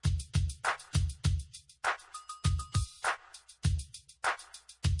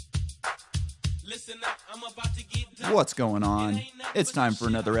What's going on? It's time for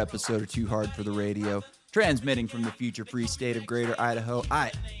another episode of Too Hard for the Radio. Transmitting from the future-free state of Greater Idaho,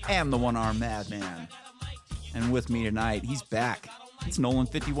 I am the one-armed madman. And with me tonight, he's back. It's Nolan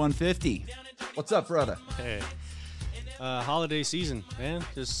 5150. What's up, brother? Hey. Holiday season, man.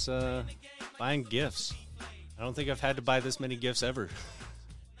 Just buying gifts. I don't think I've had to buy this many gifts ever.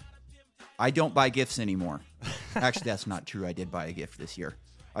 I don't buy gifts anymore. Actually, that's not true. I did buy a gift this year.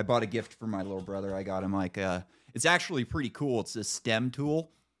 I bought a gift for my little brother. I got him it's actually pretty cool. It's a STEM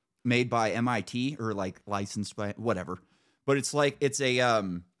tool made by MIT or like licensed by whatever. But it's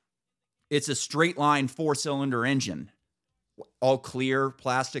a straight line 4-cylinder engine. All clear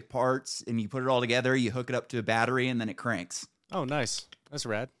plastic parts, and you put it all together, you hook it up to a battery, and then it cranks. Oh, nice. That's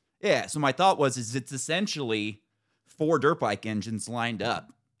rad. Yeah, so my thought was it's essentially 4 dirt bike engines lined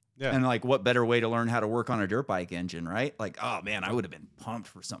up. Yeah. And like, what better way to learn how to work on a dirt bike engine, right? Like, oh man, I would have been pumped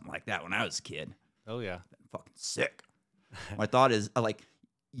for something like that when I was a kid. Oh yeah. Been fucking sick. My thought is,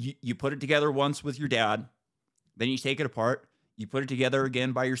 you put it together once with your dad, then you take it apart, you put it together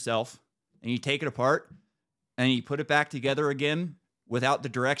again by yourself, and you take it apart, and you put it back together again without the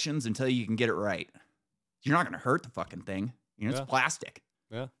directions until you can get it right. You're not going to hurt the fucking thing. You know, it's plastic.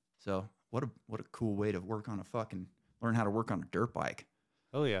 Yeah. So what a cool way to learn how to work on a dirt bike.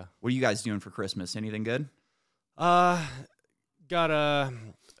 Oh yeah. What are you guys doing for Christmas? Anything good? Got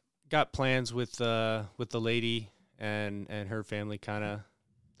plans with the lady and her family, kind of.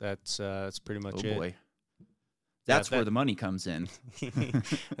 That's pretty much it. Oh boy. That's where the money comes in.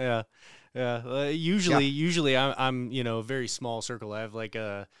 Yeah. Usually I'm a very small circle. I have like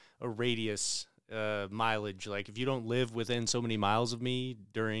a radius mileage. Like if you don't live within so many miles of me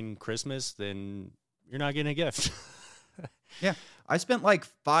during Christmas, then you're not getting a gift. Yeah. I spent like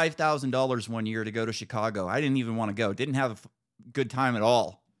 $5,000 one year to go to Chicago. I didn't even want to go. Didn't have a good time at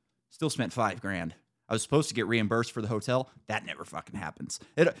all. Still spent $5,000. I was supposed to get reimbursed for the hotel. That never fucking happens.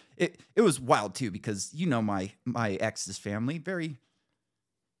 It was wild too, because my ex's family, very,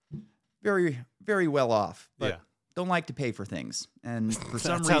 very, very well off, but don't like to pay for things. And for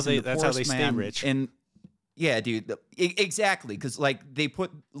some reason, that's how they stay rich. And yeah, dude, exactly. Because like they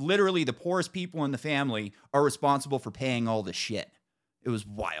put literally the poorest people in the family are responsible for paying all the shit. It was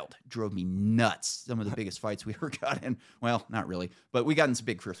wild. It drove me nuts. Some of the biggest fights we ever got in. Well, not really, but we got in some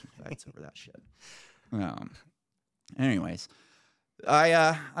big Christmas fights over that shit. Anyways,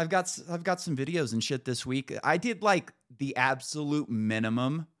 I've got some videos and shit this week. I did like the absolute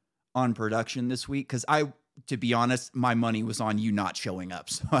minimum on production this week because to be honest, my money was on you not showing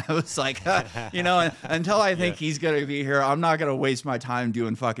up. So I was like, until I think he's gonna be here, I'm not gonna waste my time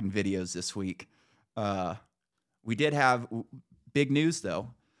doing fucking videos this week. We did have big news though.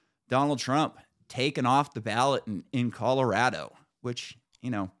 Donald Trump taken off the ballot in Colorado, which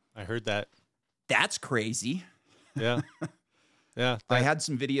I heard that. That's crazy. Yeah. Yeah. I had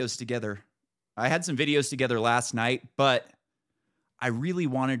some videos together. Last night, but I really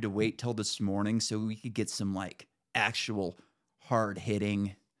wanted to wait till this morning so we could get some like actual hard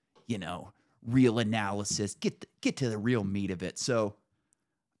hitting, real analysis, get to the real meat of it. So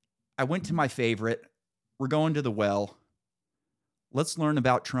I went to my favorite. We're going to the well. Let's learn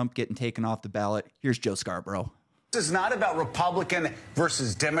about Trump getting taken off the ballot. Here's Joe Scarborough. This is not about Republican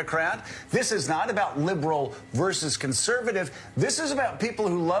versus Democrat. This is not about liberal versus conservative. This is about people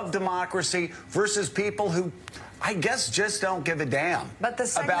who love democracy versus people who, I guess, just don't give a damn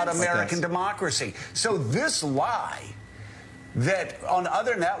about American democracy. So this lie that on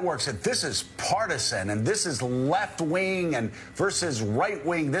other networks that this is partisan and this is left wing and versus right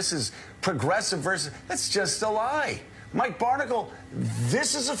wing, this is progressive versus, that's just a lie. Mike Barnicle,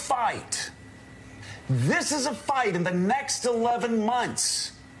 this is a fight. This is a fight in the next 11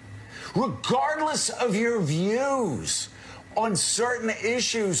 months. Regardless of your views on certain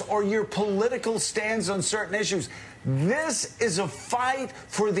issues or your political stands on certain issues, this is a fight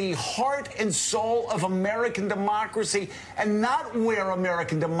for the heart and soul of American democracy, and not where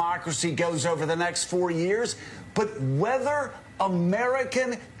American democracy goes over the next 4 years, but whether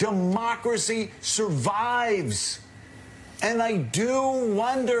American democracy survives. And I do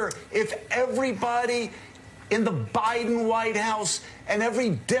wonder if everybody in the Biden White House and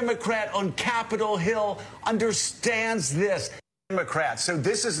every Democrat on Capitol Hill understands this. Democrats. So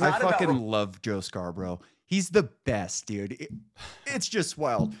this is not about... I fucking love Joe Scarborough. He's the best, dude. It's just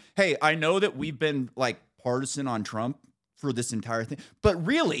wild. Hey, I know that we've been like partisan on Trump for this entire thing, but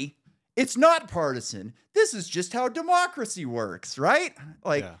really, it's not partisan. This is just how democracy works, right?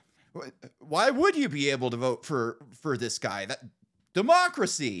 Like... Yeah. Why would you be able to vote for this guy? That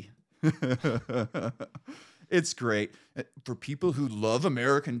democracy. It's great for people who love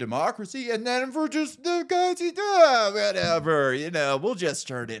American democracy, and then for just the guys who whatever, we'll just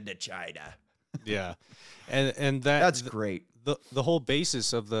turn into China. Yeah, and that's great. The whole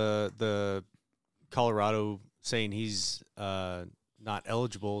basis of the Colorado saying he's not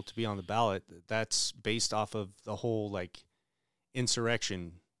eligible to be on the ballot, that's based off of the whole like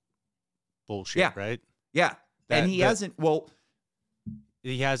insurrection bullshit, right? Yeah, and he hasn't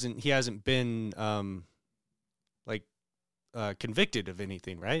been convicted of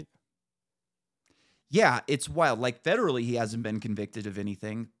anything, right? Yeah, it's wild. Like federally, he hasn't been convicted of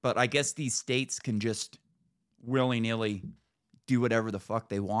anything, but I guess these states can just willy-nilly do whatever the fuck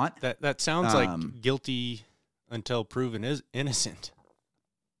they want. That sounds like guilty until proven is innocent.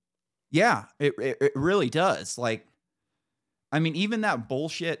 Yeah, it really does. Like, I mean, even that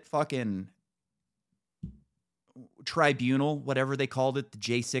bullshit fucking tribunal, whatever they called it, the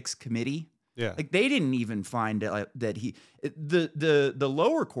J6 committee. Yeah, like they didn't even find that the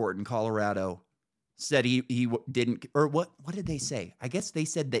lower court in Colorado said he didn't, or what did they say? I guess they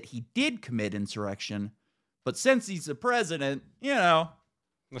said that he did commit insurrection, but since he's the president,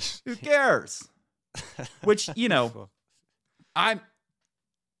 who cares? Which, I'm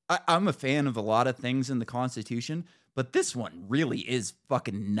a fan of a lot of things in the Constitution, but this one really is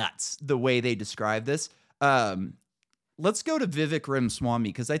fucking nuts the way they describe this. Let's go to Vivek Ramaswamy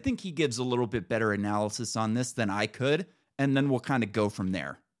because I think he gives a little bit better analysis on this than I could, and then we'll kind of go from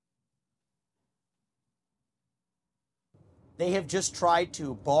there. They have just tried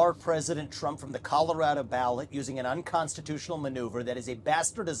to bar President Trump from the Colorado ballot using an unconstitutional maneuver that is a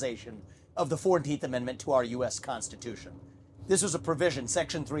bastardization of the 14th Amendment to our U.S. Constitution. This was a provision,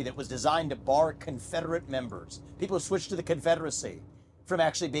 Section 3, that was designed to bar Confederate members, people who switched to the Confederacy, from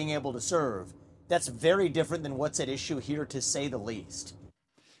actually being able to serve. That's very different than what's at issue here, to say the least.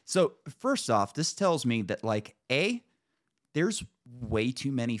 So, first off, this tells me that, there's way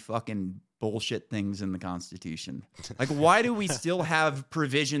too many fucking bullshit things in the Constitution. Like, why do we still have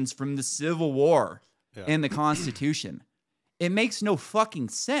provisions from the Civil War in the Constitution? It makes no fucking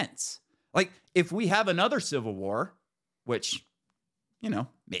sense. Like, if we have another Civil War, which,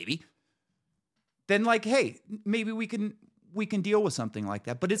 maybe, then hey, maybe we can deal with something like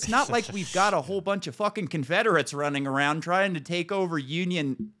that. But it's not like we've got a whole bunch of fucking Confederates running around trying to take over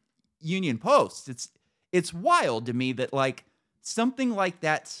Union posts. It's wild to me that something like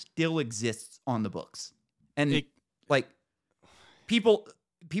that still exists on the books. And people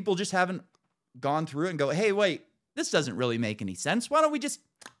just haven't gone through it and go, hey, wait, this doesn't really make any sense. Why don't we just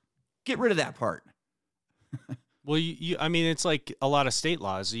get rid of that part? Well, I mean, it's like a lot of state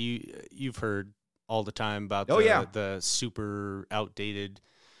laws. You've heard all the time about the super outdated,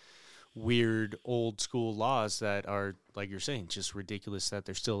 weird, old school laws that are, like you're saying, just ridiculous that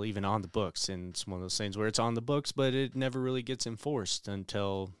they're still even on the books. And it's one of those things where it's on the books, but it never really gets enforced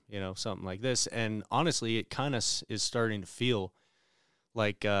until, something like this. And honestly, it kind of is starting to feel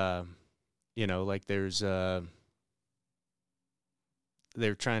like, like there's,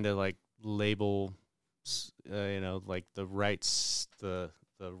 they're trying to label, the rights, the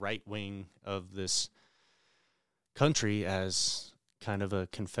right wing of this country as kind of a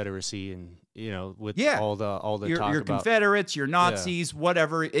confederacy, and with all the you're talk about Confederates, you're Nazis,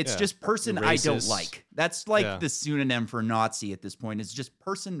 whatever. It's just person I don't like. That's the pseudonym for Nazi at this point. It's just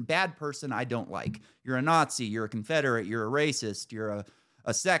bad person I don't like. You're a Nazi, you're a Confederate, you're a racist, you're a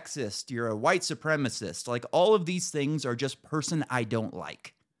sexist, you're a white supremacist. All of these things are just person I don't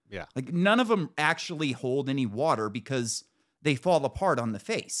like. Yeah. None of them actually hold any water because they fall apart on the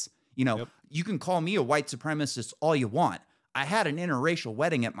face. You can call me a white supremacist all you want. I had an interracial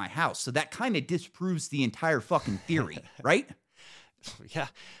wedding at my house, so that kind of disproves the entire fucking theory, right? Yeah.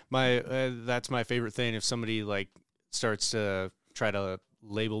 That's my favorite thing. If somebody starts to try to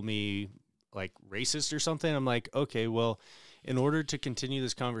label me racist or something, I'm like, okay, well, in order to continue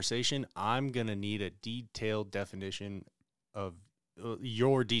this conversation, I'm going to need a detailed definition of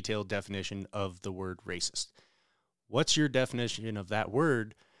your detailed definition of the word racist. What's your definition of that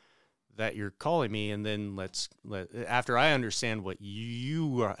word that you're calling me? And then after I understand what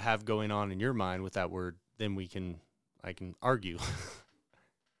you have going on in your mind with that word, then I can argue.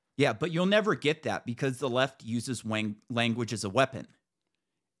 Yeah, but you'll never get that because the left uses language as a weapon.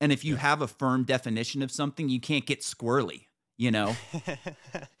 And if you have a firm definition of something, you can't get squirrely.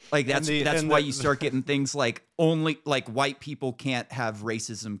 That's why you start getting things only white people can't have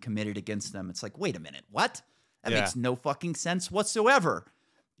racism committed against them. It's wait a minute, what? That makes no fucking sense whatsoever.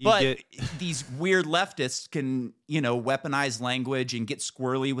 But these weird leftists can, weaponize language and get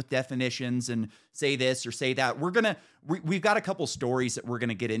squirrely with definitions and say this or say that. We've got a couple stories that we're going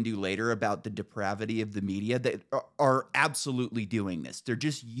to get into later about the depravity of the media that are absolutely doing this. They're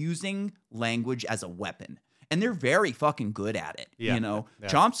just using language as a weapon. And they're very fucking good at it. Yeah. Yeah.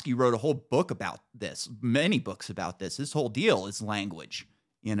 Chomsky wrote a whole book about this, many books about this. This whole deal is language,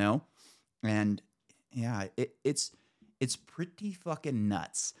 And yeah, it's pretty fucking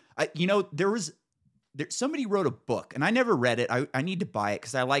nuts. Somebody wrote a book, and I never read it. I need to buy it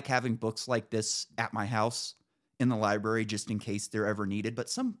because I like having books like this at my house in the library just in case they're ever needed.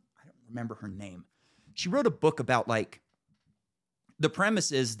 But I don't remember her name. She wrote a book about the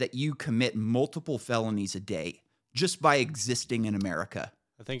premise is that you commit multiple felonies a day just by existing in America.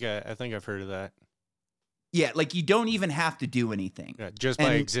 I think I've heard of that. Yeah, you don't even have to do anything. Yeah, just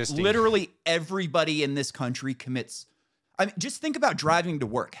by existing. Literally everybody in this country commits. I mean, just think about driving to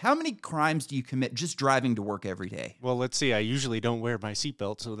work. How many crimes do you commit just driving to work every day? Well, let's see. I usually don't wear my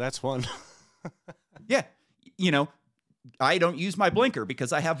seatbelt, so that's one. Yeah. I don't use my blinker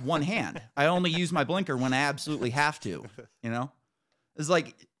because I have one hand. I only use my blinker when I absolutely have to, It's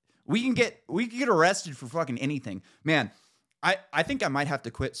we can get arrested for fucking anything. Man, I think I might have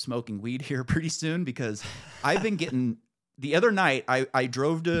to quit smoking weed here pretty soon because I've been getting the other night I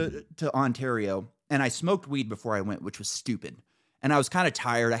drove to Ontario and I smoked weed before I went, which was stupid. And I was kind of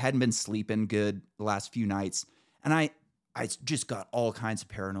tired. I hadn't been sleeping good the last few nights. And I just got all kinds of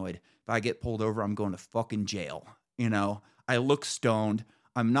paranoid. If I get pulled over, I'm going to fucking jail. I look stoned.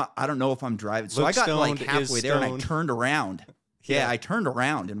 I don't know if I'm driving. So I got halfway there and I turned around. Yeah, I turned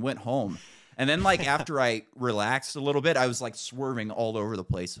around and went home. And then after I relaxed a little bit, I was swerving all over the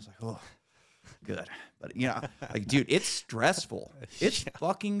place. I was like, oh, good. But dude, it's stressful. It's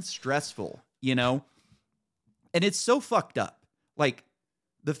fucking stressful, And it's so fucked up.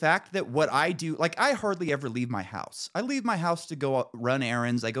 The fact that what I do, I hardly ever leave my house. I leave my house to go run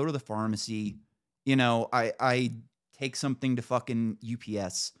errands. I go to the pharmacy. I take something to fucking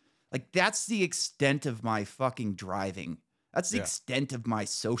UPS. That's the extent of my fucking driving. That's the extent of my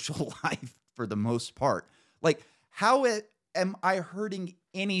social life for the most part. How am I hurting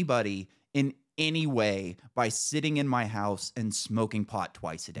anybody in any way by sitting in my house and smoking pot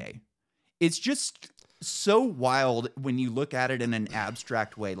twice a day? It's just so wild when you look at it in an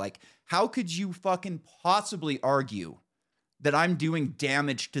abstract way. How could you fucking possibly argue that I'm doing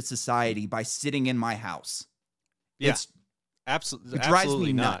damage to society by sitting in my house? Yeah, absolutely. It drives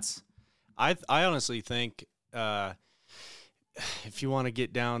me nuts. I honestly think if you want to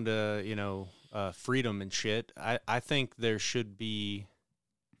get down to freedom and shit, I think there should be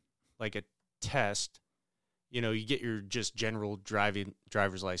a test. You get your just general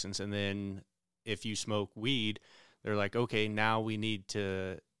driver's license, and then if you smoke weed, they're like, okay, now we need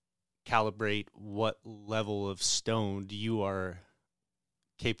to calibrate what level of stoned you are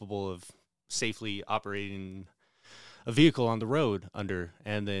capable of safely operating a vehicle on the road under,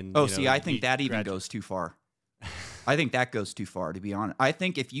 and then I think that even goes too far. I think that goes too far, to be honest. I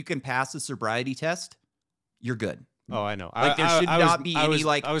think if you can pass a sobriety test, you're good. Oh, I know. There should not be any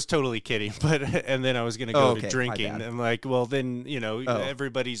I was totally kidding, but and then I was going to go to drinking. I'm well, then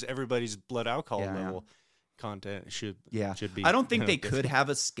everybody's blood alcohol level content should be. I don't think they could have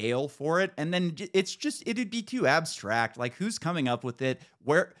a scale for it, and then it'd be too abstract. Who's coming up with it?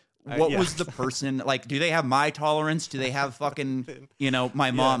 What was the person do they have my tolerance? Do they have fucking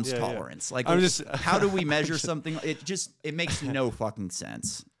my mom's tolerance? How do we measure something? It makes no fucking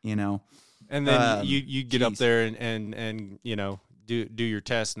sense, And then you get up there and do your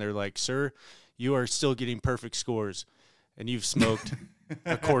test, and they're like, sir, you are still getting perfect scores, and you've smoked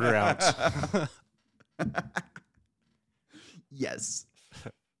a quarter ounce. Yes.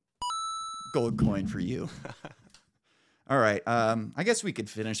 Gold coin for you. All right. I guess we could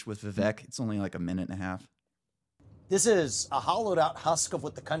finish with Vivek. It's only a minute and a half. This is a hollowed out husk of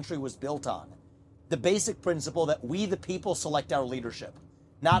what the country was built on. The basic principle that we, the people, select our leadership,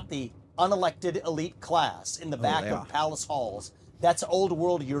 not the unelected elite class in the back of palace halls. That's old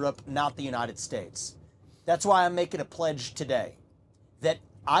world Europe, not the United States. That's why I'm making a pledge today that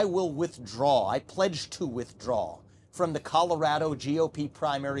I will withdraw. I pledge to withdraw from the Colorado GOP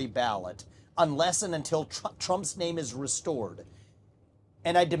primary ballot unless and until Trump's name is restored.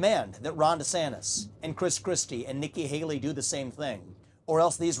 And I demand that Ron DeSantis and Chris Christie and Nikki Haley do the same thing, or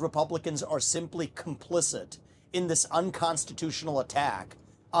else these Republicans are simply complicit in this unconstitutional attack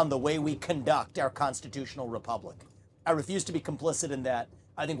on the way we conduct our constitutional republic. I refuse to be complicit in that.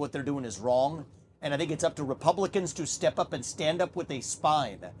 I think what they're doing is wrong, and I think it's up to Republicans to step up and stand up with a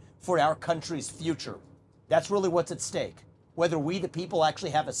spine for our country's future. That's really what's at stake. whether we, the people,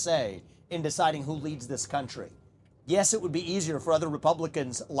 actually have a say in deciding who leads this country. Yes, it would be easier for other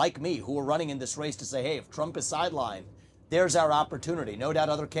Republicans like me who are running in this race to say, hey, if Trump is sidelined, there's our opportunity. No doubt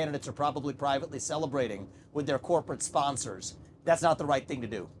other candidates are probably privately celebrating with their corporate sponsors. That's not the right thing to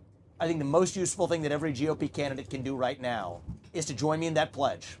do. I think the most useful thing that every GOP candidate can do right now is to join me in that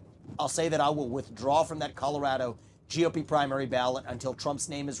pledge. I'll say that I will withdraw from that Colorado GOP primary ballot until Trump's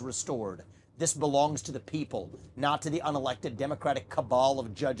name is restored. This belongs to the people, not to the unelected Democratic cabal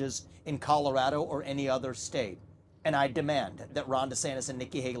of judges in Colorado or any other state. And I demand that Ron DeSantis and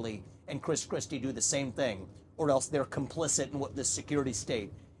Nikki Haley and Chris Christie do the same thing, or else they're complicit in what this security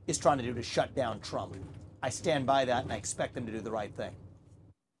state is trying to do to shut down Trump. I stand by that, and I expect them to do the right thing.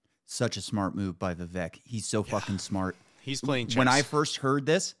 Such a smart move by Vivek. He's so fucking smart. He's playing chess. When I first heard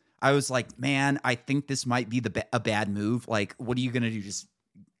this, I was like, man, I think this might be a bad move. Like, what are you going to do? Just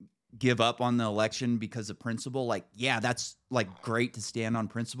give up on the election because of principle? Like, yeah, that's like great to stand on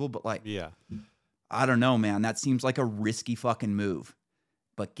principle, but like, Yeah. I don't know, man. That seems like a risky fucking move.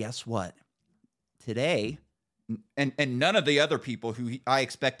 But guess what? Today, and none of the other people who I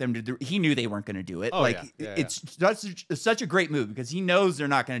expect them to do, he knew they weren't going to do it. Oh, like, it's such a great move because he knows they're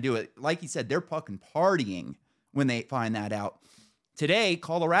not going to do it. Like he said, they're fucking partying when they find that out. Today,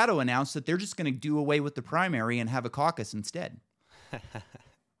 Colorado announced that they're just going to do away with the primary and have a caucus instead.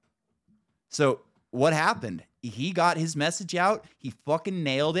 So what happened? He got his message out. He fucking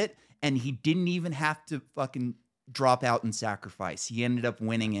nailed it. And he didn't even have to fucking drop out and sacrifice. He ended up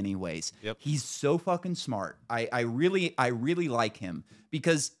winning anyways. Yep. He's so fucking smart. I really like him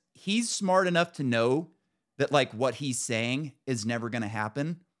because he's smart enough to know that like what he's saying is never going to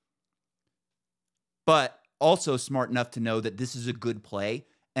happen. But also smart enough to know that this is a good play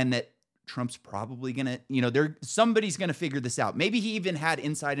and that Trump's probably going to, somebody's going to figure this out. Maybe he even had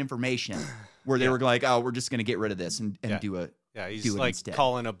inside information where they were like, oh, we're just going to get rid of this and do it. Yeah, he's do it like instead.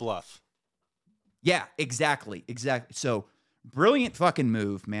 calling a bluff. Yeah, exactly. So brilliant fucking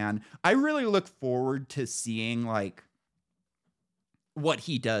move, man. I really look forward to seeing like what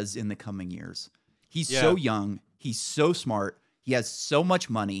he does in the coming years. He's so young. He's so smart. He has so much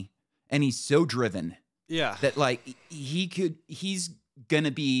money and he's so driven. Yeah. That like he's going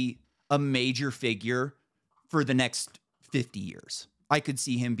to be a major figure for the next 50 years. I could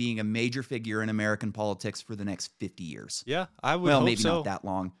see him being a major figure in American politics for the next 50 years. Yeah, I would Well, hope maybe so. not that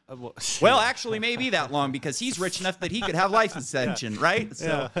long. Well, Actually, maybe that long because he's rich enough that he could have life extension, right?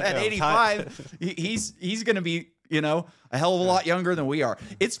 So at 85, he's going to be, a hell of a lot younger than we are.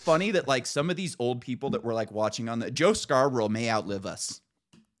 It's funny that like some of these old people that we're like watching on Joe Scarborough may outlive us.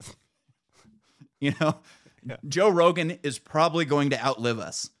 Joe Rogan is probably going to outlive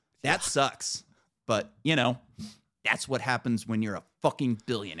us. That sucks. But, that's what happens when you're a fucking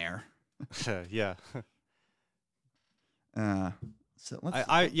billionaire. Yeah. So let's.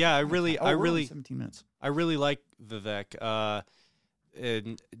 I really 17 minutes. I really like Vivek.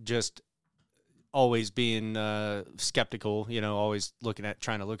 And just always being skeptical. Always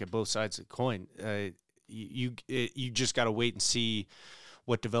trying to look at both sides of the coin. You just got to wait and see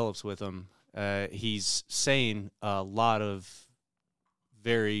what develops with him. He's saying a lot of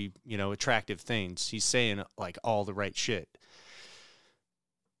very, attractive things. He's saying like all the right shit.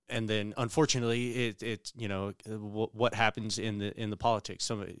 And then unfortunately it what happens in the politics.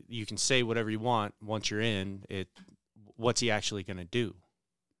 You can say whatever you want once you're in it. What's he actually going to do?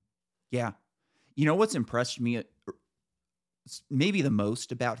 Yeah. What's impressed me maybe the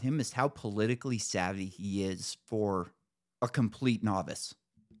most about him is how politically savvy he is for a complete novice.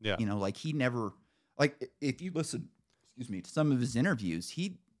 Yeah. Like he never, like if you listen, to some of his interviews,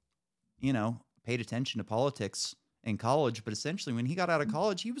 he, paid attention to politics in college, but essentially when he got out of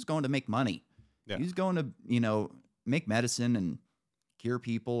college, he was going to make money. Yeah. He was going to, make medicine and cure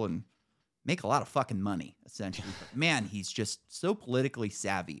people and make a lot of fucking money, essentially. But man, he's just so politically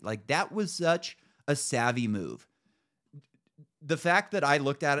savvy. Like that was such a savvy move. The fact that I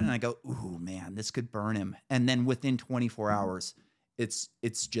looked at it and I go, ooh, man, this could burn him. And then within 24 hours, it's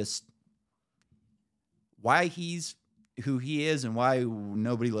just why he's who he is and why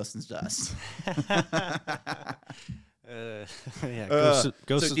nobody listens to us.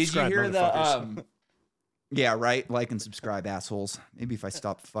 Go so subscribe, did you hear motherfuckers. Yeah, right. Like and subscribe, assholes. Maybe if I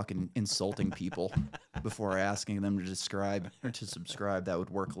stop fucking insulting people before asking them to subscribe, that would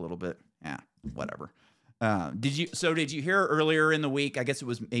work a little bit. Yeah, whatever. Did you hear earlier in the week? I guess it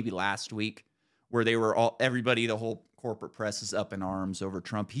was maybe last week, where they were the whole corporate press is up in arms over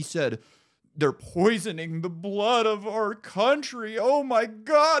Trump. He said they're poisoning the blood of our country. Oh my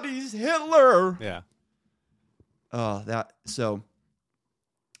God, he's Hitler. Yeah. So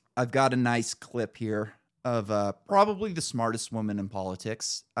I've got a nice clip here of probably the smartest woman in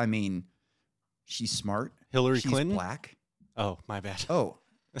politics. I mean, she's smart. Hillary She's Clinton? black. Oh, my bad. Oh,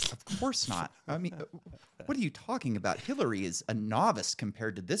 of course not. I mean, what are you talking about? Hillary is a novice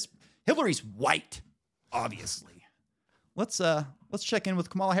compared to this. Hillary's white, obviously. Let's check in with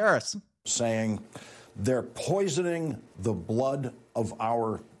Kamala Harris. Saying they're poisoning the blood of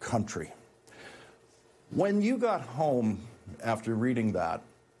our country. When you got home after reading that,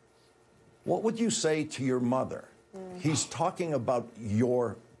 what would you say to your mother? He's talking about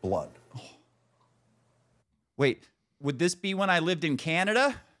your blood. Wait, would this be when I lived in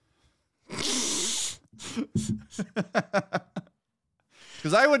Canada? Because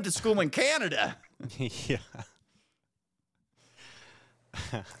I went to school in Canada. Yeah.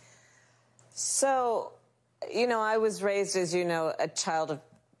 So, you know, I was raised, as you know, a child of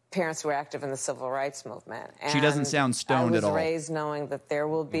parents who were active in the civil rights movement. She doesn't sound stoned at all. I was raised knowing that there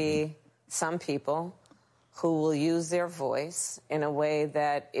will be some people who will use their voice in a way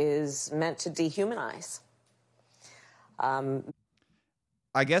that is meant to dehumanize.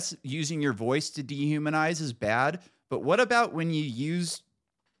 I guess using your voice to dehumanize is bad, but what about when you use,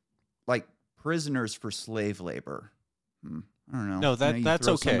 like, prisoners for slave labor? I don't know. No, that's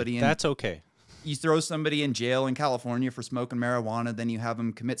okay. That's okay. You throw somebody in jail in California for smoking marijuana, then you have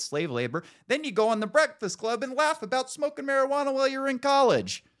them commit slave labor. Then you go on the Breakfast Club and laugh about smoking marijuana while you're in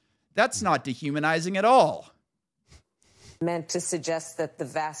college. That's not dehumanizing at all. Meant to suggest that the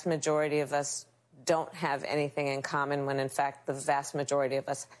vast majority of us don't have anything in common when, in fact, the vast majority of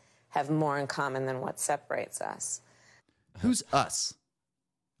us have more in common than what separates us. Who's us?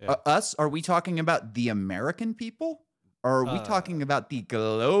 Yeah. Us? Are we talking about the American people? Or are we talking about the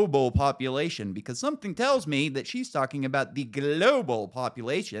global population? Because something tells me that she's talking about the global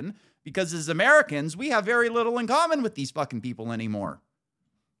population, because as Americans, we have very little in common with these fucking people anymore.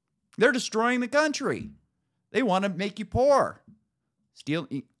 They're destroying the country. They want to make you poor. Steal.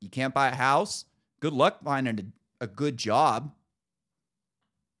 You can't buy a house. Good luck finding a good job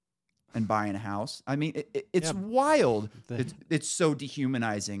and buying a house. I mean, it's wild. It's so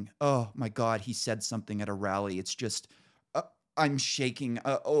dehumanizing. Oh, my God. He said something at a rally. It's just... I'm shaking.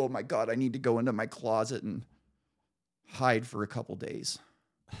 Oh my God, I need to go into my closet and hide for a couple days.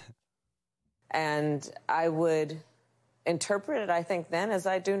 And I would interpret it, I think, then as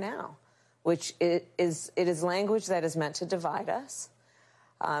I do now, which it is language that is meant to divide us.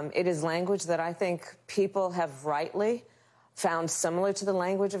 It is language that I think people have rightly found similar to the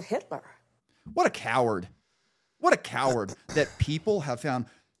language of Hitler. What a coward. What a coward that people have found.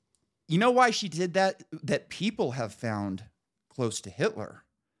 You know why she did that? That people have found close to Hitler.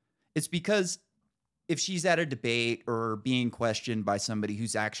 It's because if she's at a debate or being questioned by somebody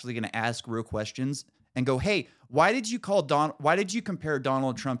who's actually going to ask real questions and go, "Hey, why did you compare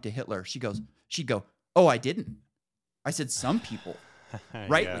Donald Trump to Hitler?" She'd go, "Oh, I didn't. I said some people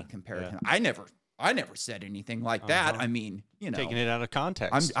rightly compared him. I never said anything like that. I mean, you know, taking it out of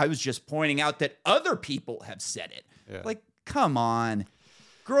context. I was just pointing out that other people have said it. Yeah. Like, come on,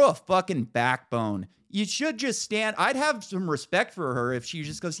 grow a fucking backbone. You should just stand. I'd have some respect for her if she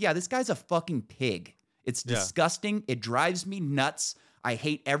just goes, yeah, this guy's a fucking pig. It's disgusting. It drives me nuts. I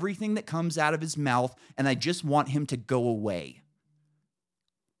hate everything that comes out of his mouth, and I just want him to go away.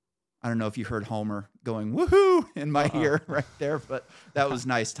 I don't know if you heard Homer going woohoo in my ear right there, but that was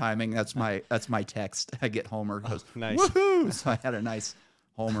nice timing. That's my text. I get Homer goes nice. Woohoo! So I had a nice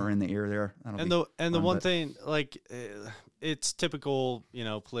Homer in the ear there. The one thing, like, it's typical, you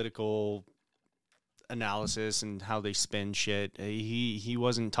know, political analysis and how they spin shit. He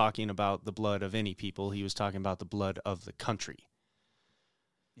wasn't talking about the blood of any people. He was talking about the blood of the country.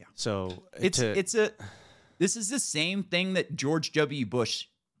 Yeah. So this is the same thing that George W. Bush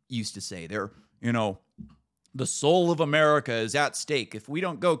used to say. The soul of America is at stake. If we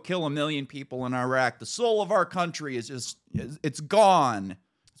don't go kill 1 million people in Iraq, the soul of our country it's gone.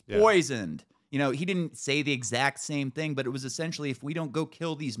 It's poisoned. You know, he didn't say the exact same thing, but it was essentially, if we don't go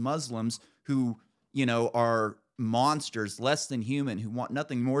kill these Muslims who, you know, are monsters, less than human, who want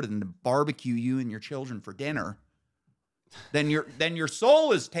nothing more than to barbecue you and your children for dinner, then your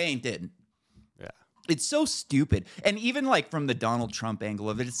soul is tainted. Yeah. It's so stupid. And even like from the Donald Trump angle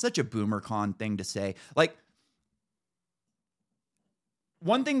of it, it's such a boomer con thing to say. Like,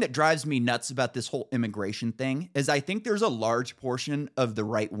 one thing that drives me nuts about this whole immigration thing is I think there's a large portion of the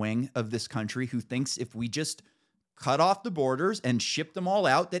right wing of this country who thinks if we just cut off the borders and ship them all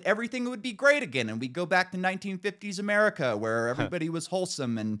out, that everything would be great again. And we go back to 1950s America where everybody was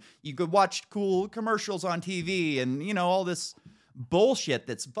wholesome and you could watch cool commercials on TV and, you know, all this bullshit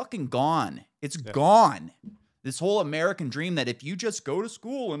that's fucking gone. It's gone. This whole American dream that if you just go to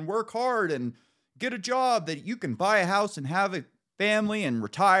school and work hard and get a job, that you can buy a house and have a family and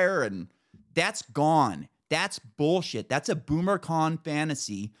retire. And that's gone. That's bullshit. That's a boomer con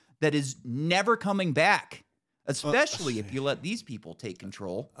fantasy that is never coming back, especially if you let these people take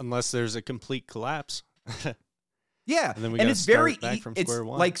control. Unless there's a complete collapse. Yeah. And then we and gotta it's start very, back from it's square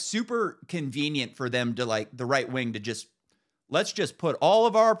one. like super convenient for them to like the right wing to just, let's just put all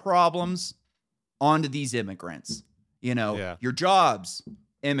of our problems onto these immigrants. You know, Yeah. your jobs,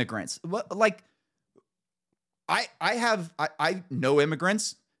 immigrants. Like, I know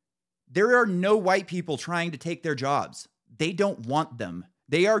immigrants. There are no white people trying to take their jobs. They don't want them.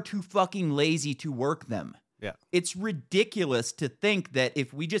 They are too fucking lazy to work them. Yeah. It's ridiculous to think that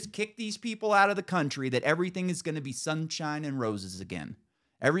if we just kick these people out of the country, that everything is going to be sunshine and roses again.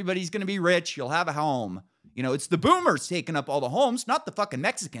 Everybody's going to be rich. You'll have a home. You know, it's the boomers taking up all the homes, not the fucking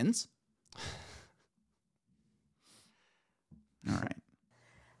Mexicans. All right.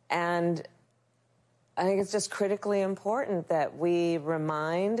 And I think it's just critically important that we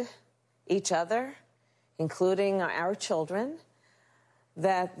remind each other, including our children,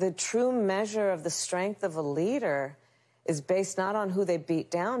 that the true measure of the strength of a leader is based not on who they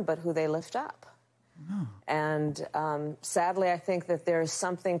beat down, but who they lift up. Oh. And sadly, I think that there is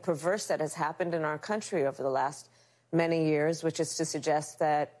something perverse that has happened in our country over the last many years, which is to suggest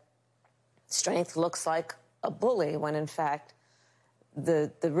that strength looks like a bully, when in fact,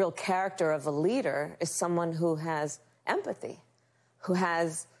 the real character of a leader is someone who has empathy, who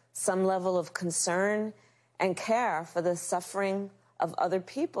has some level of concern and care for the suffering of other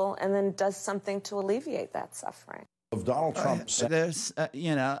people, and then does something to alleviate that suffering. Of Donald Trump saying, There's,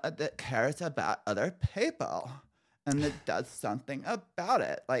 that cares about other people and that does something about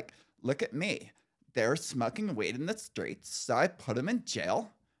it. Like, look at me. They're smoking weed in the streets, so I put them in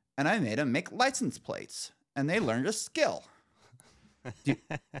jail and I made them make license plates and they learned a skill. Dude,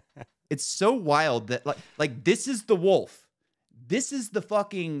 it's so wild that like this is the wolf. This is the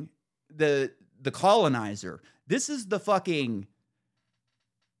fucking the colonizer. This is the fucking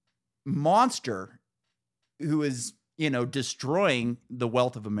monster who is, destroying the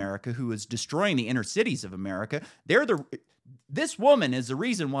wealth of America, who is destroying the inner cities of America. This woman is the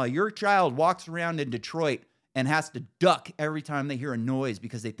reason why your child walks around in Detroit and has to duck every time they hear a noise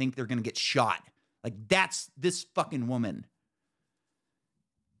because they think they're going to get shot. Like, that's this fucking woman.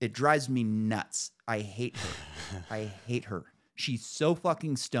 It drives me nuts. I hate her. I hate her. She's so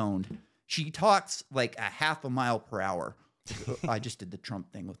fucking stoned. She talks like a half a mile per hour. I just did the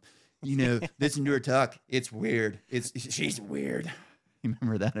Trump thing with, listen to her talk. It's weird. She's weird. You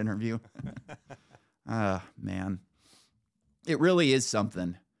remember that interview? Man. It really is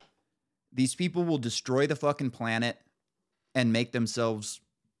something. These people will destroy the fucking planet and make themselves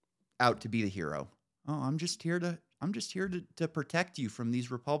out to be the hero. Oh, I'm just here to protect you from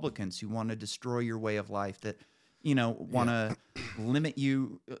these Republicans who want to destroy your way of life, that, want to limit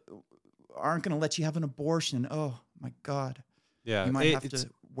you, aren't going to let you have an abortion. Oh my God. Yeah. You might have to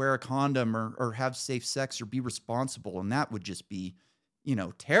wear a condom or have safe sex or be responsible. And that would just be,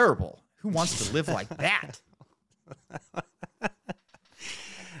 terrible. Who wants to live like that?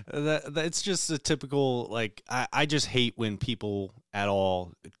 That's just a typical, like, I just hate when people at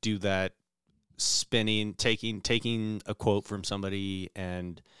all do that, spinning, taking a quote from somebody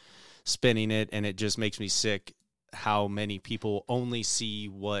and spinning it, and it just makes me sick how many people only see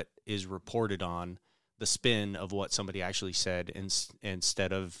what is reported on, the spin of what somebody actually said,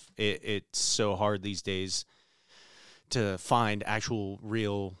 instead of it's so hard these days to find actual,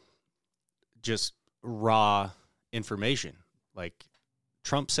 real, just raw information. Like,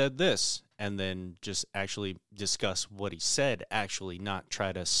 Trump said this, and then just actually discuss what he said, actually, not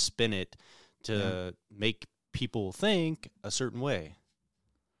try to spin it to make people think a certain way.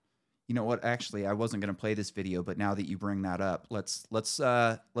 You know what? Actually, I wasn't going to play this video, but now that you bring that up, let's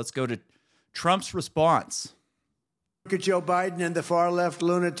go to Trump's response. Look at Joe Biden and the far-left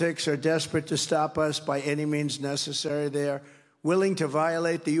lunatics are desperate to stop us by any means necessary. They are willing to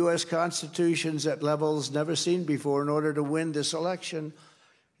violate the U.S. Constitution at levels never seen before in order to win this election.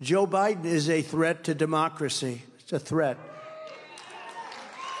 Joe Biden is a threat to democracy. It's a threat.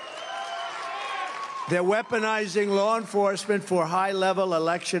 They're weaponizing law enforcement for high-level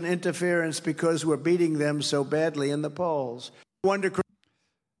election interference because we're beating them so badly in the polls.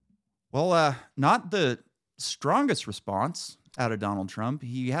 Well, not the strongest response out of Donald Trump.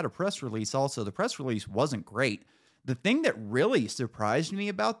 He had a press release also. The press release wasn't great. The thing that really surprised me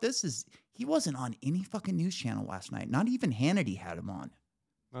about this is he wasn't on any fucking news channel last night. Not even Hannity had him on.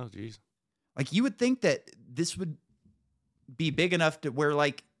 Oh, geez. Like, you would think that this would be big enough to where,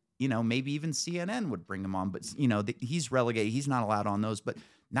 like, maybe even CNN would bring him on. But, he's relegated. He's not allowed on those. But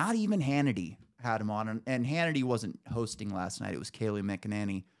not even Hannity had him on, and Hannity wasn't hosting last night. It was Kayleigh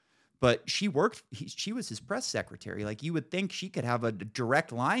McEnany, but she was his press secretary. Like, you would think she could have a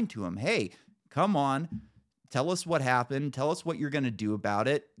direct line to him. Hey, come on, tell us what happened. Tell us what you're going to do about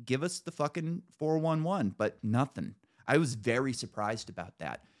it. Give us the fucking 411, but nothing. I was very surprised about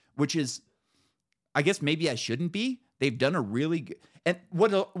that, which is, I guess maybe I shouldn't be. They've done a really good, and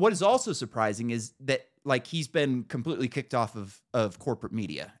what is also surprising is that, like, he's been completely kicked off of corporate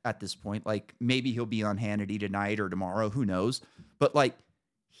media at this point. Like, maybe he'll be on Hannity tonight or tomorrow, who knows? But, like,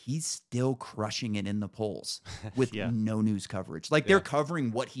 he's still crushing it in the polls with no news coverage. Like, they're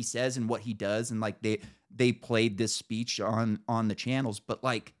covering what he says and what he does, and, like, they played this speech on the channels, but,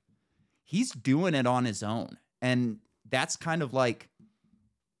 like, he's doing it on his own. And that's kind of like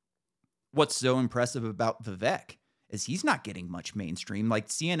what's so impressive about Vivek. Is he's not getting much mainstream. Like,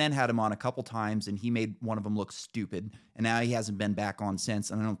 CNN had him on a couple times, and he made one of them look stupid, and now he hasn't been back on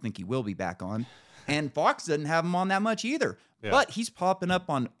since, and I don't think he will be back on. And Fox doesn't have him on that much either. Yeah. But he's popping up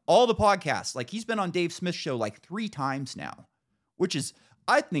on all the podcasts. Like, he's been on Dave Smith's show like 3 times now, which is,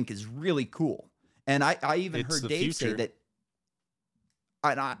 I think, is really cool. And I even heard Dave say that,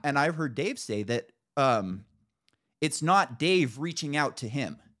 and I've heard Dave say that it's not Dave reaching out to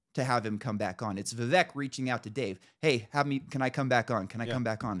him to have him come back on. It's Vivek reaching out to Dave. Hey, can I come back on? Can I come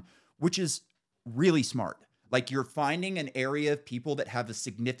back on? Which is really smart. Like, you're finding an area of people that have a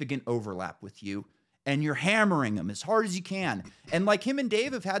significant overlap with you, and you're hammering them as hard as you can. And, like, him and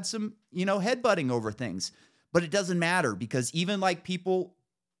Dave have had some, headbutting over things, but it doesn't matter, because even, like, people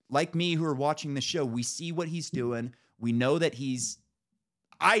like me who are watching the show, we see what he's doing. We know that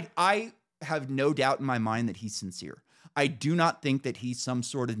I have no doubt in my mind that he's sincere. I do not think that he's some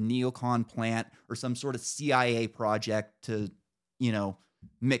sort of neocon plant or some sort of CIA project to,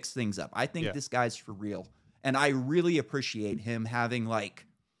 mix things up. I think this guy's for real. And I really appreciate him having, like,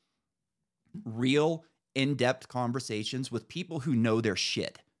 real in-depth conversations with people who know their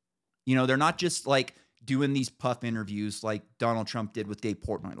shit. They're not just, like, doing these puff interviews like Donald Trump did with Dave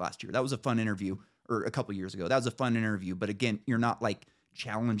Portnoy last year. That was a fun interview, or a couple years ago. That was a fun interview. But again, you're not, like,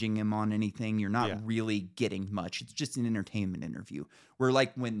 challenging him on anything. You're not really getting much. It's just an entertainment interview. Where,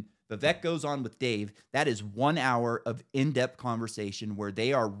 like, when Vivek goes on with Dave, that is 1 hour of in-depth conversation where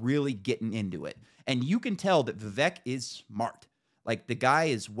they are really getting into it. And you can tell that Vivek is smart. Like, the guy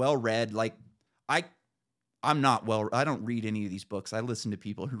is well-read. Like, I don't read any of these books. I listen to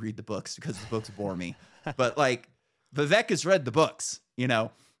people who read the books because the books bore me. But, like, Vivek has read the books,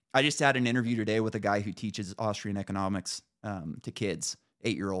 I just had an interview today with a guy who teaches Austrian economics to kids,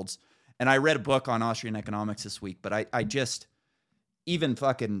 8-year-olds. And I read a book on Austrian economics this week, but I just, even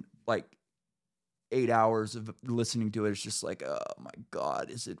fucking, like, 8 hours of listening to it, it's just like, oh my God,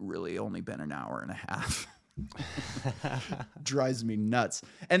 is it really only been an hour and a half? Drives me nuts.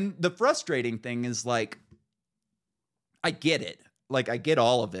 And the frustrating thing is, like, I get it. Like, I get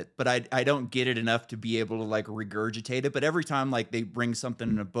all of it, but I don't get it enough to be able to, like, regurgitate it. But every time, like, they bring something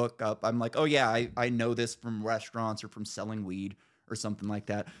in a book up, I'm like, oh yeah, I know this from restaurants or from selling weed or something like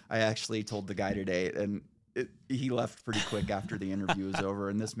that. I actually told the guy today, and he left pretty quick after the interview was over,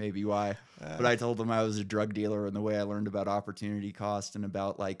 and this may be why. But I told him I was a drug dealer, and the way I learned about opportunity cost and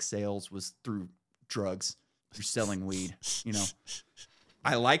about, like, sales was through drugs, through selling weed.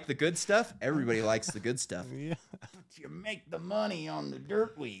 I like the good stuff. Everybody likes the good stuff. Yeah. You make the money on the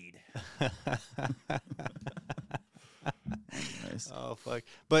dirt weed. Anyways. Oh, fuck.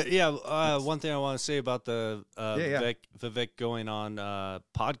 But yeah, one thing I want to say about the Vivek going on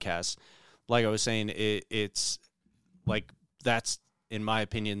podcasts, like I was saying, it's like, that's, in my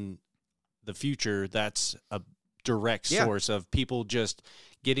opinion, the future. That's a direct source of people just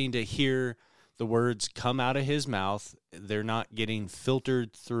getting to hear the words come out of his mouth. They're not getting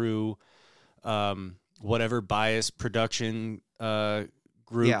filtered through whatever bias production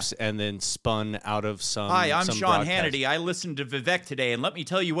groups and then spun out of some. Hi, I'm some Sean broadcast. Hannity. I listened to Vivek today, and let me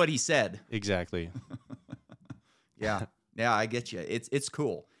tell you what he said. Exactly. Yeah, I get you. It's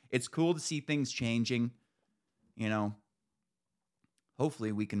cool. It's cool to see things changing.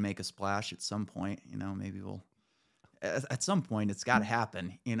 Hopefully we can make a splash at some point. Maybe we'll. At some point, it's got to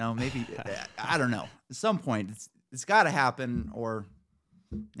happen. Maybe I don't know. At some point, it's got to happen, or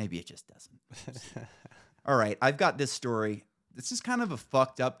maybe it just doesn't. All right, I've got this story. This is kind of a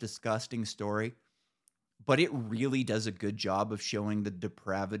fucked up, disgusting story, but it really does a good job of showing the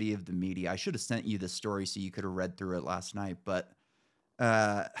depravity of the media. I should have sent you this story so you could have read through it last night, but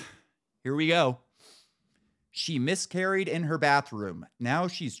here we go. She miscarried in her bathroom. Now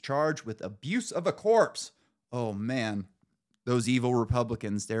she's charged with abuse of a corpse. Oh, man. Those evil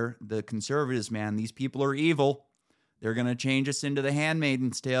Republicans, they're the conservatives, man. These people are evil. They're going to change us into the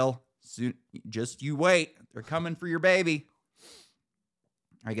Handmaid's Tale Soon, just you wait. They're coming for your baby.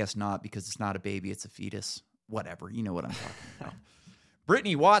 I guess not, because it's not a baby, it's a fetus. Whatever, you know what I'm talking about.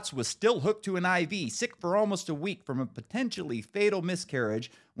 Brittany Watts was still hooked to an IV, sick for almost a week from a potentially fatal miscarriage,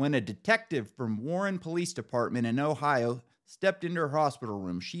 when a detective from Warren Police Department in Ohio stepped into her hospital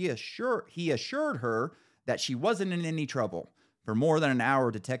room. He assured her that she wasn't in any trouble. For more than an hour,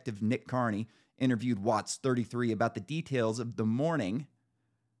 Detective Nick Carney interviewed Watts, 33, about the details of the morning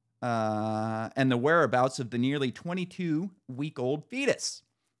and the whereabouts of the nearly 22-week-old fetus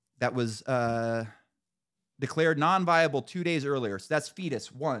that was declared non-viable 2 days earlier. So that's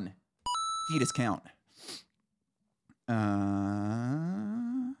fetus 1. Fetus count.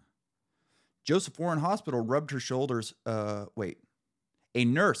 Joseph Warren Hospital rubbed her shoulders. A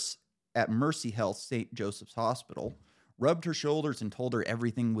nurse at Mercy Health St. Joseph's Hospital rubbed her shoulders and told her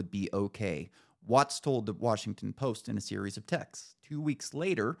everything would be okay. Watts told the Washington Post in a series of texts. 2 weeks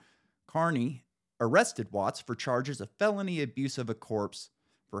later, Carney arrested Watts for charges of felony abuse of a corpse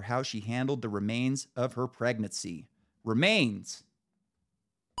for how she handled the remains of her pregnancy. Remains.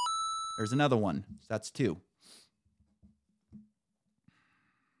 There's another one. That's 2.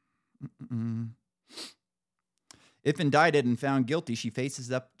 If indicted and found guilty, she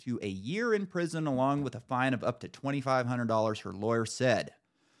faces up to a year in prison along with a fine of up to $2,500, her lawyer said.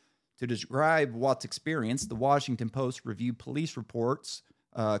 To describe Watts' experience, the Washington Post reviewed police reports,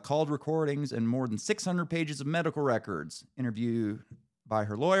 called recordings, and more than 600 pages of medical records, interviewed by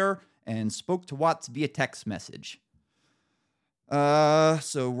her lawyer, and spoke to Watts via text message.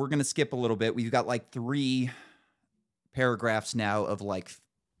 So we're going to skip a little bit. We've got like 3 paragraphs now of like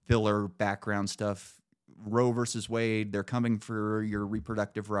filler background stuff. Roe versus Wade, they're coming for your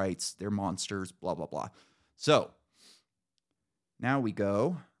reproductive rights. They're monsters, blah, blah, blah. So now we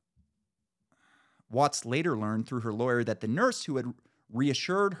go. Watts later learned through her lawyer that the nurse who had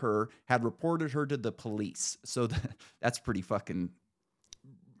reassured her had reported her to the police. So that's pretty fucking...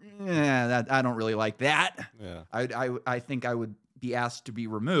 Yeah, I don't really like that. Yeah. I think I would be asked to be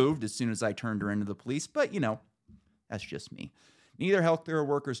removed as soon as I turned her into the police. But, you know, that's just me. Neither healthcare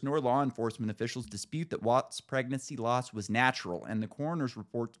workers nor law enforcement officials dispute that Watts' pregnancy loss was natural, and the coroner's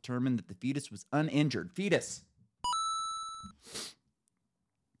report determined that the fetus was uninjured. Fetus!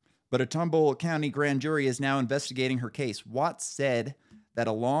 But a Humboldt County grand jury is now investigating her case. Watts said that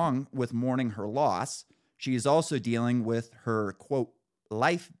along with mourning her loss, she is also dealing with her, quote,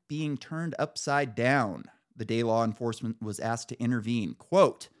 life being turned upside down. The day law enforcement was asked to intervene.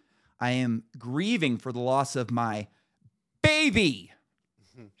 Quote, I am grieving for the loss of my baby,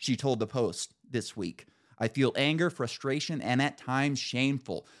 she told the Post this week. I feel anger, frustration, and at times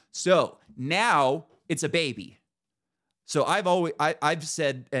shameful. So now it's a baby. So I've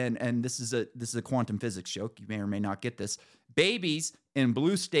said, and this is a quantum physics joke. You may or may not get this. Babies in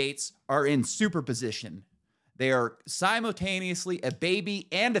blue states are in superposition. They are simultaneously a baby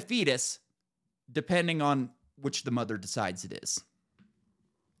and a fetus, depending on which the mother decides it is.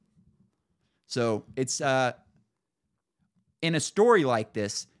 So it's in a story like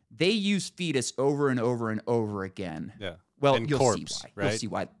this, they use fetus over and over and over again. Yeah. Well, and you'll corpse, see why. right? You'll see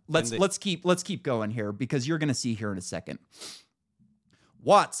why. Let's keep going here, because you're going to see here in a second.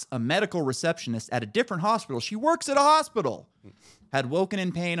 Watts, a medical receptionist at a different hospital, she works at a hospital, had woken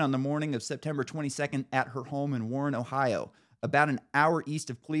in pain on the morning of September 22nd at her home in Warren, Ohio, about an hour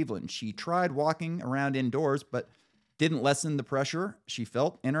east of Cleveland. She tried walking around indoors, but didn't lessen the pressure she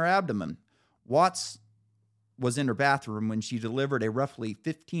felt in her abdomen. Watts was in her bathroom when she delivered a roughly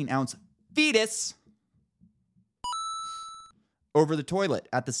 15-ounce fetus over the toilet.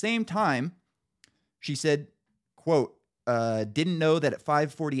 At the same time, she said, quote, didn't know that at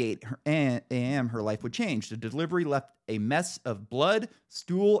 5:48 a.m. her life would change. The delivery left a mess of blood,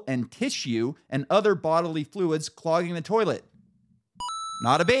 stool, and tissue and other bodily fluids clogging the toilet.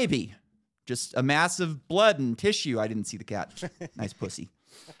 Not a baby, just a mass of blood and tissue. I didn't see the cat. Nice pussy.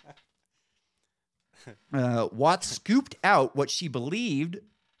 Watts scooped out what she believed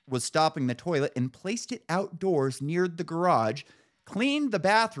was stopping the toilet and placed it outdoors near the garage, cleaned the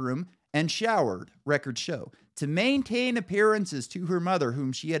bathroom, and showered, records show. To maintain appearances to her mother,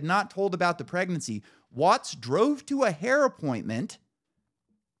 whom she had not told about the pregnancy, Watts drove to a hair appointment.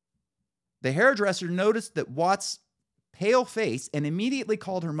 The hairdresser noticed that Watts' pale face and immediately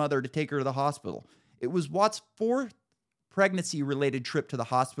called her mother to take her to the hospital. It was Watts' 4th pregnancy-related trip to the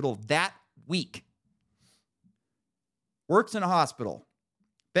hospital that week. Works in a hospital.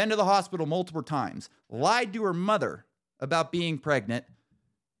 Been to the hospital multiple times. Lied to her mother about being pregnant.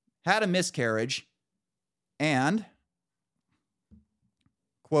 Had a miscarriage. And,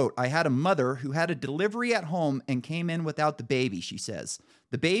 quote, I had a mother who had a delivery at home and came in without the baby, she says.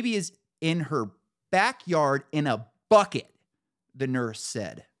 The baby is in her backyard in a bucket, the nurse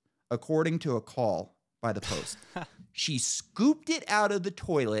said, according to a call by the Post. She scooped it out of the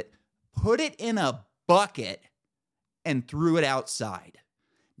toilet, put it in a bucket, and threw it outside.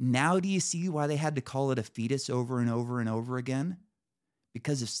 Now do you see why they had to call it a fetus over and over and over again?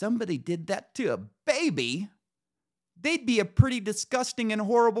 Because if somebody did that to a baby, they'd be a pretty disgusting and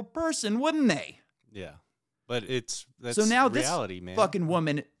horrible person, wouldn't they? Yeah. But that's so now reality, this man. fucking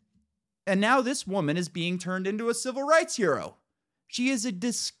woman, and now this woman is being turned into a civil rights hero. She is a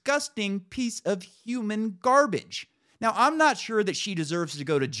disgusting piece of human garbage. Now, I'm not sure that she deserves to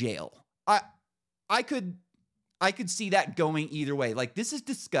go to jail. I could see that going either way. Like, this is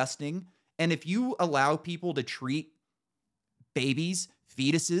disgusting. And if you allow people to treat babies,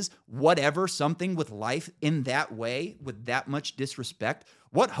 fetuses, whatever, something with life in that way, with that much disrespect,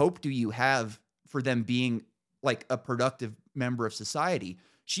 what hope do you have for them being like a productive member of society?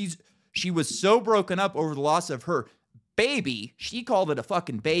 She was so broken up over the loss of her baby, she called it a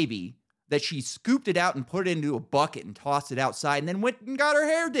fucking baby, that she scooped it out and put it into a bucket and tossed it outside and then went and got her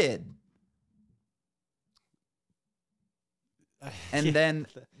hair did. And then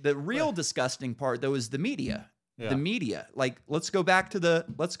the real disgusting part, though, is the media. Yeah. The media. Like, let's go back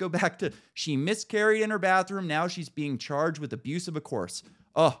to she miscarried in her bathroom. Now she's being charged with abuse of a corpse.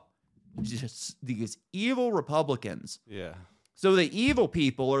 Oh, just these evil Republicans. Yeah. So the evil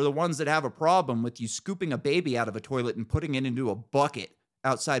people are the ones that have a problem with you scooping a baby out of a toilet and putting it into a bucket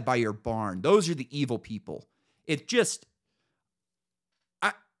outside by your barn. Those are the evil people. It just,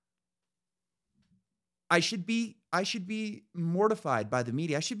 I should be mortified by the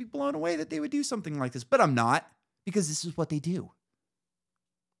media. I should be blown away that they would do something like this, but I'm not, because this is what they do.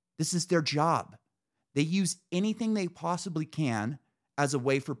 This is their job. They use anything they possibly can as a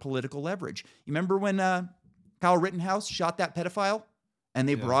way for political leverage. You remember when Kyle Rittenhouse shot that pedophile and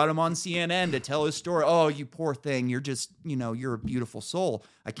they brought him on CNN to tell his story? Oh, you poor thing. You're just, you're a beautiful soul.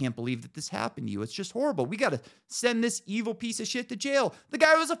 I can't believe that this happened to you. It's just horrible. We got to send this evil piece of shit to jail. The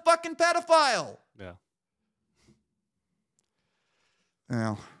guy was a fucking pedophile. Yeah.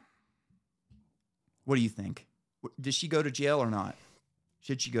 Well, what do you think? Does she go to jail or not?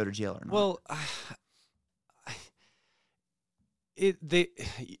 Should she go to jail or not? Well,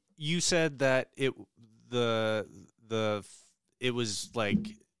 you said that it was like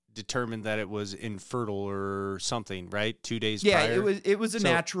determined that it was infertile or something, right? 2 days prior. Yeah, it was a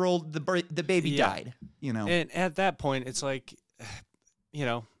natural. The baby died. And at that point, it's like,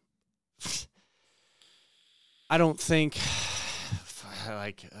 I don't think.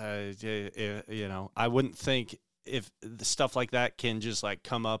 I wouldn't think if the stuff like that can just like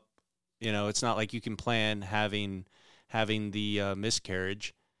come up, it's not like you can plan having the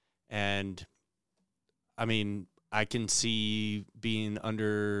miscarriage. And I mean, I can see being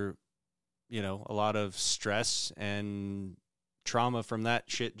under, a lot of stress and trauma from that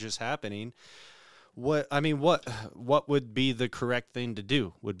shit just happening. What would be the correct thing to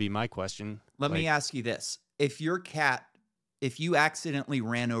do would be my question. Let me ask you this. If you accidentally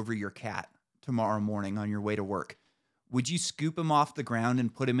ran over your cat tomorrow morning on your way to work, would you scoop him off the ground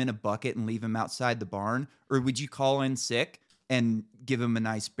and put him in a bucket and leave him outside the barn? Or would you call in sick and give him a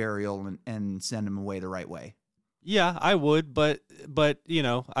nice burial and send him away the right way? Yeah, I would, but the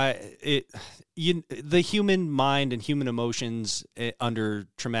human mind and human emotions under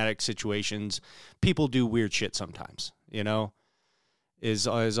traumatic situations, people do weird shit sometimes, is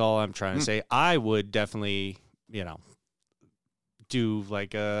all I'm trying to say. I would definitely, do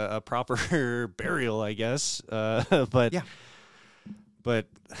like a proper burial, I guess. But yeah, but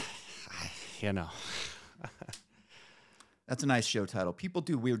that's a nice show title. People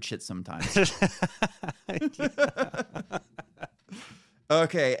do weird shit sometimes.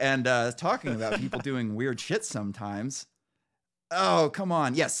 Okay, and talking about people doing weird shit sometimes. Oh, come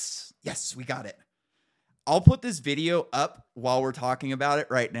on. Yes, we got it. I'll put this video up while we're talking about it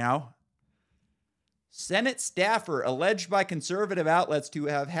right now. Senate staffer alleged by conservative outlets to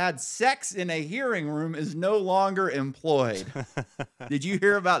have had sex in a hearing room is no longer employed. Did you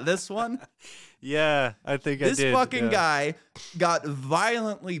hear about this one? Yeah, I think I did. This fucking guy got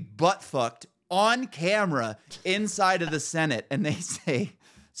violently butt-fucked on camera inside of the Senate, and they say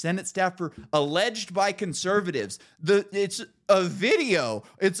Senate staffer alleged by conservatives. It's a video.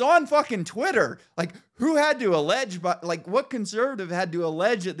 It's on fucking Twitter. Like, who had to allege? Like, what conservative had to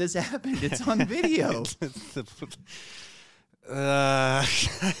allege that this happened? It's on video.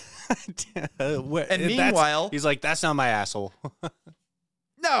 And meanwhile, he's like, "That's not my asshole."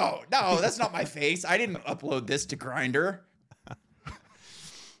 No, that's not my face. I didn't upload this to Grindr.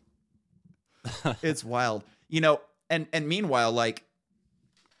 It's wild, and meanwhile, like,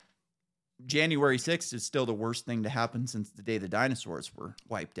 January 6th is still the worst thing to happen since the day the dinosaurs were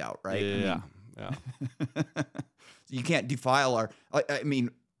wiped out, right? Yeah. You can't defile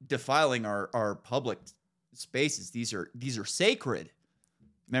defiling our public spaces. These are sacred.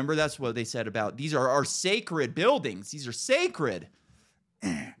 Remember, that's what they said about these are our sacred buildings. These are sacred.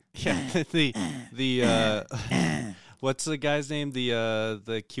 Yeah. The what's the guy's name?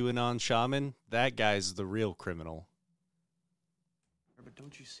 The QAnon shaman. That guy's the real criminal. But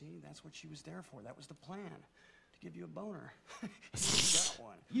don't you see? That's what she was there for. That was the plan, to give you a boner. You got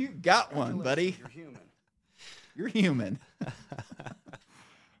one. You got one, buddy. You're human. You're human.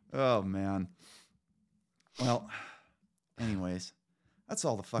 Oh, man. Well, anyways, that's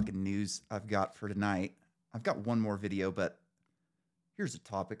all the fucking news I've got for tonight. I've got one more video, but here's a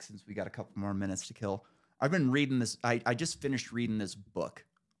topic since we got a couple more minutes to kill. I've been reading this. I just finished reading this book,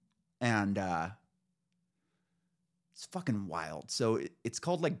 and it's fucking wild. So it's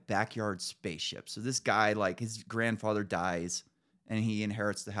called like Backyard Spaceship. So this guy, like his grandfather dies and he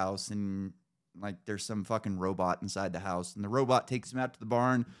inherits the house, and like there's some fucking robot inside the house, and the robot takes him out to the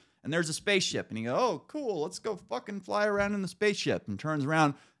barn and there's a spaceship, and he goes, oh, cool, let's go fucking fly around in the spaceship, and turns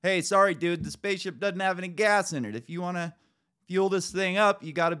around. Hey, sorry, dude, the spaceship doesn't have any gas in it. If you want to fuel this thing up,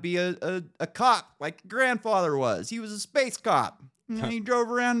 you got to be a cop like your grandfather was. He was a space cop. And he drove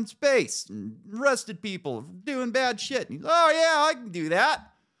around in space and arrested people for doing bad shit. And he's, oh, yeah, I can do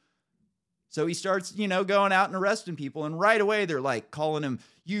that. So he starts, going out and arresting people. And right away, they're like calling him,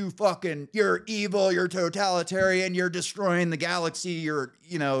 you're evil, you're totalitarian, you're destroying the galaxy, you're,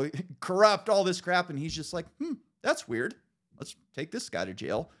 corrupt, all this crap. And he's just like, that's weird. Let's take this guy to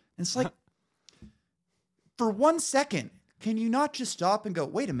jail. And it's like, for 1 second, can you not just stop and go,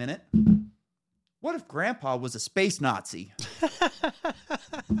 wait a minute? What if Grandpa was a space Nazi?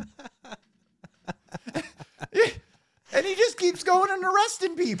 And he just keeps going and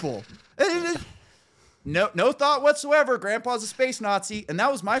arresting people. No thought whatsoever. Grandpa's a space Nazi. And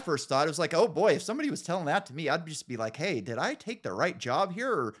that was my first thought. It was like, oh boy, if somebody was telling that to me, I'd just be like, hey, did I take the right job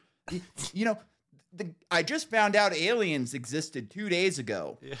here? Or, I just found out aliens existed 2 days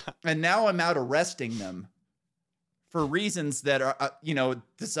ago. Yeah. And now I'm out arresting them for reasons that are,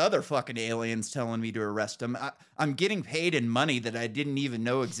 this other fucking alien's telling me to arrest them. I'm getting paid in money that I didn't even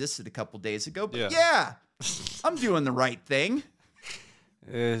know existed a couple days ago. But yeah, I'm doing the right thing.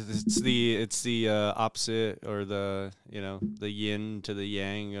 It's the opposite, or the yin to the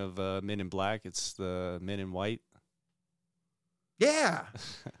yang of Men in Black. It's the Men in White. Yeah,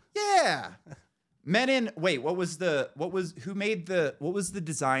 yeah. What was the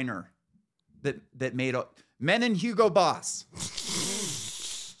designer that made Men in Hugo Boss?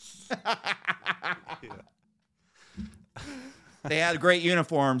 They had great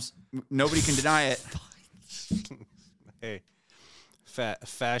uniforms. Nobody can deny it. Hey,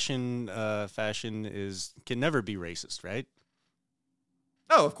 fashion can never be racist, right?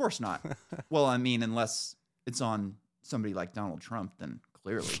 Oh, of course not. Well, I mean, unless it's on somebody like Donald Trump, then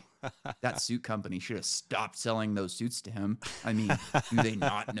clearly that suit company should have stopped selling those suits to him. I mean, do they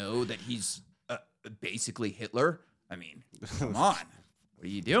not know that he's basically Hitler? I mean, come on. What are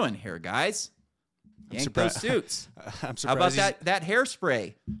you doing here, guys? Yank those suits. I'm surprised. How about that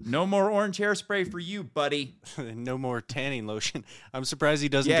hairspray? No more orange hairspray for you, buddy. No more tanning lotion. I'm surprised he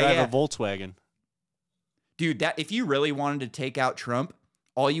doesn't drive a Volkswagen. Dude, that if you really wanted to take out Trump,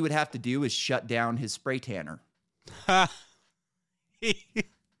 all you would have to do is shut down his spray tanner.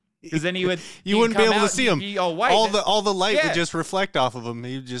 Because then you wouldn't be able to see him. Be all white. All the light would just reflect off of him.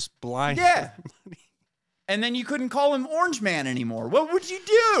 He'd just blind. Yeah. And then you couldn't call him Orange Man anymore. What would you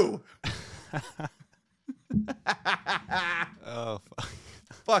do? Oh, fuck.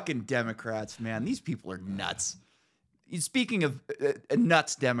 Fucking Democrats, man. These people are nuts. Speaking of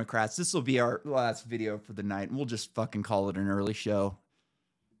nuts Democrats, this will be our last video for the night, and we'll just fucking call it an early show.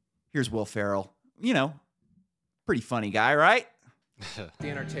 Here's Will Ferrell. Pretty funny guy, right? The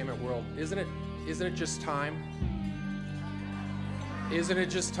entertainment world, isn't it just time? Isn't it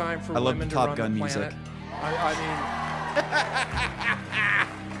just time for women to run the planet?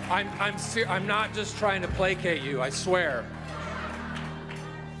 I'm not just trying to placate you, I swear.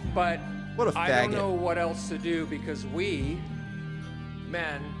 But what a faggot. I don't know what else to do, because we,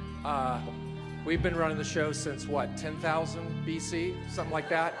 men, we've been running the show since what, 10,000 BC, something like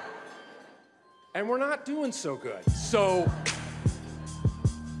that, and we're not doing so good. So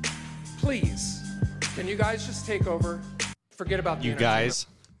please, can you guys just take over? Forget about the guys.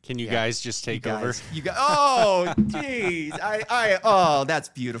 Can you guys just take over? You guys. Oh, jeez. Oh, that's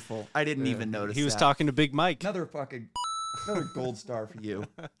beautiful. I didn't even notice. He was talking to Big Mike. Another gold star for you.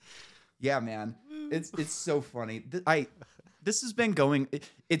 Yeah, man. It's so funny. This has been going.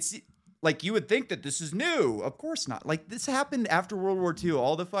 like you would think that this is new. Of course not. Like this happened after World War II.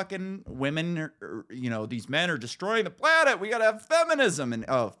 All the fucking women, these men are destroying the planet. We got to have feminism. And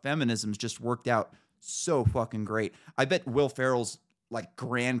feminism's just worked out so fucking great. I bet Will Ferrell's like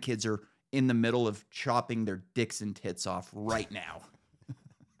grandkids are in the middle of chopping their dicks and tits off right now.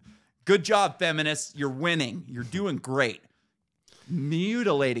 Good job, feminists. You're winning. You're doing great.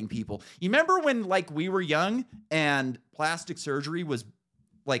 Mutilating people. You remember when like we were young and plastic surgery was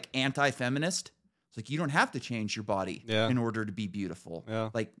like anti-feminist? It's like you don't have to change your body in order to be beautiful.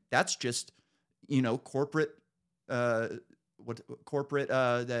 Yeah. Like that's just, corporate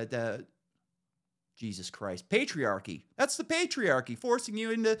Jesus Christ, patriarchy. That's the patriarchy forcing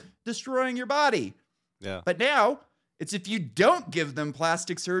you into destroying your body. Yeah. But now it's if you don't give them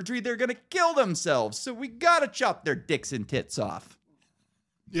plastic surgery, they're going to kill themselves. So we got to chop their dicks and tits off.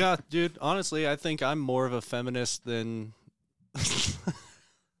 Yeah, dude, honestly, I think I'm more of a feminist than...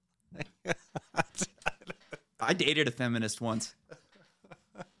 I dated a feminist once.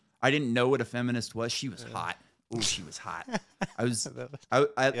 I didn't know what a feminist was. She was hot. Oh, she was hot.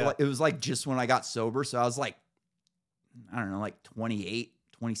 It was like just when I got sober. So I was like, I don't know, like 28,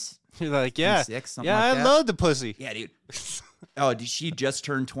 20. You're like, 26, something like I that. love the pussy. Yeah, dude. Oh, did she just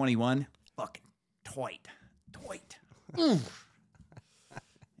turn 21? Fucking toit.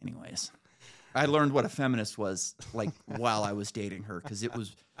 Anyways, I learned what a feminist was like while I was dating her because it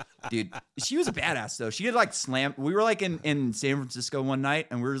was, dude, she was a badass though. She had like slam. We were like in San Francisco one night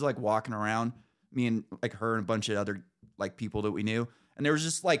and we were just like walking around, me and like her and a bunch of other like people that we knew. And there was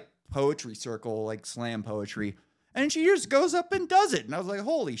just like poetry circle, like slam poetry. And she just goes up and does it. And I was like,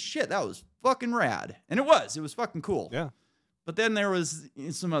 holy shit, that was fucking rad. And it was fucking cool. Yeah. But then there was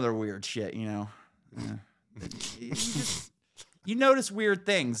some other weird shit, Yeah. You notice weird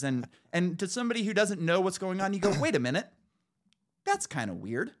things, and to somebody who doesn't know what's going on, you go, wait a minute, that's kind of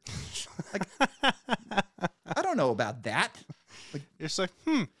weird. Like, I don't know about that. Like, it's like,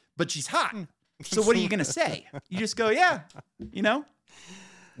 But she's hot. So what are you going to say? You just go, yeah,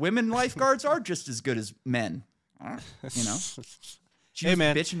 women lifeguards are just as good as men. She was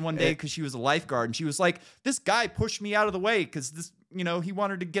bitching one day because she was a lifeguard, and she was like, this guy pushed me out of the way because this, he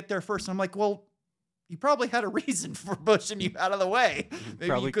wanted to get there first. And I'm like, well, you probably had a reason for pushing you out of the way. Maybe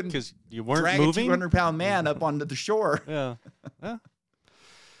probably you couldn't because you weren't drag moving. a 200-pound man up onto the shore. Yeah.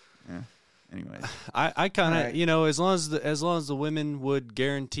 Anyway, I kind of, right. as long as the women would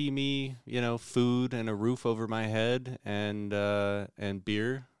guarantee me, food and a roof over my head and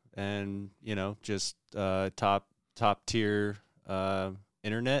beer and just top tier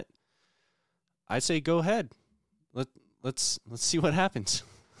internet, I say go ahead. Let's see what happens.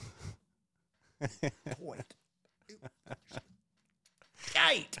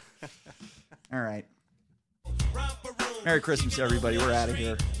 Yikes. All right. Merry Christmas, everybody. We're out of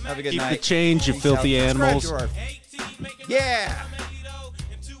here. Have a good night. Keep the change, you filthy animals. Yeah.